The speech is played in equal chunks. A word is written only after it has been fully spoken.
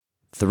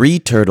Three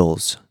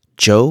turtles,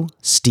 Joe,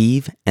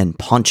 Steve, and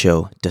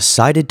Poncho,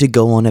 decided to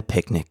go on a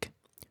picnic.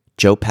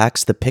 Joe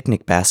packs the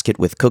picnic basket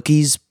with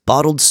cookies,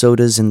 bottled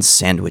sodas, and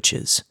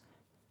sandwiches.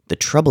 The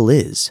trouble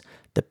is,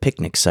 the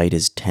picnic site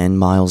is 10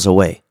 miles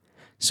away,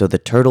 so the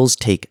turtles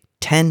take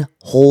 10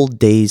 whole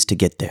days to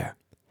get there.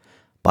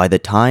 By the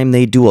time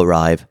they do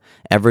arrive,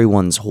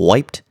 everyone's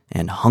wiped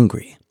and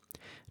hungry.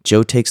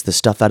 Joe takes the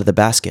stuff out of the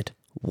basket,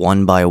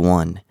 one by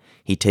one.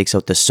 He takes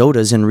out the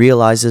sodas and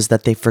realizes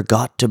that they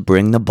forgot to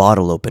bring the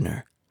bottle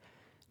opener.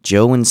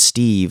 Joe and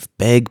Steve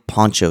beg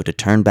Poncho to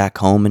turn back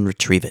home and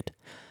retrieve it,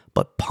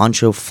 but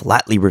Poncho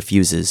flatly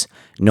refuses,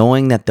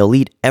 knowing that they'll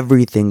eat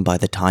everything by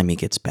the time he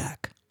gets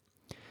back.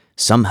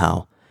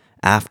 Somehow,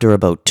 after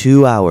about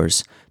 2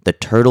 hours, the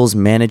turtles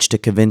manage to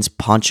convince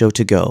Poncho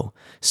to go,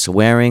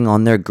 swearing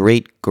on their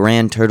great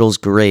grand turtles'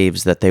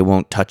 graves that they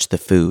won't touch the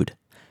food.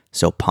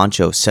 So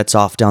Poncho sets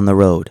off down the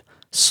road,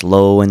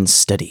 slow and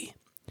steady.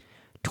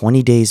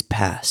 20 days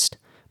passed,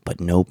 but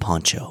no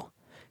Poncho.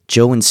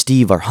 Joe and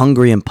Steve are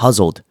hungry and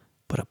puzzled,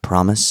 but a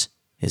promise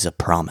is a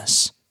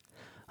promise.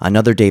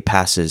 Another day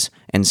passes,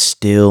 and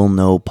still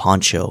no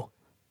Poncho,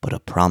 but a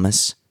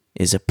promise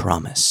is a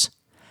promise.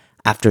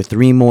 After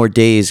 3 more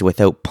days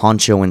without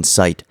Poncho in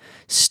sight,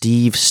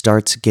 Steve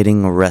starts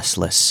getting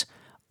restless.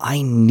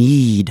 "I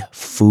need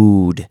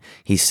food,"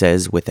 he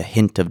says with a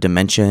hint of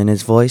dementia in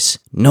his voice.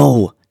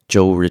 "No,"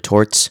 Joe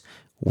retorts.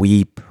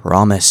 "We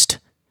promised."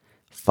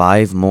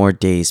 5 more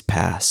days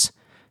pass.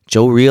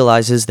 Joe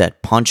realizes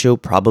that Poncho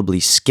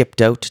probably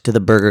skipped out to the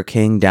Burger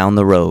King down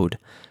the road,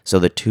 so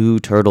the 2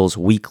 turtles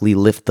weakly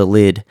lift the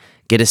lid,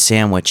 get a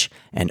sandwich,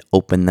 and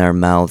open their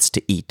mouths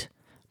to eat.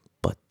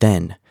 But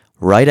then,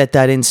 right at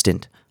that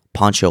instant,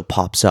 Poncho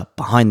pops up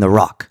behind the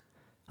rock.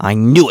 "I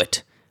knew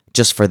it!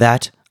 Just for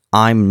that,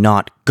 I'm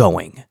not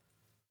going."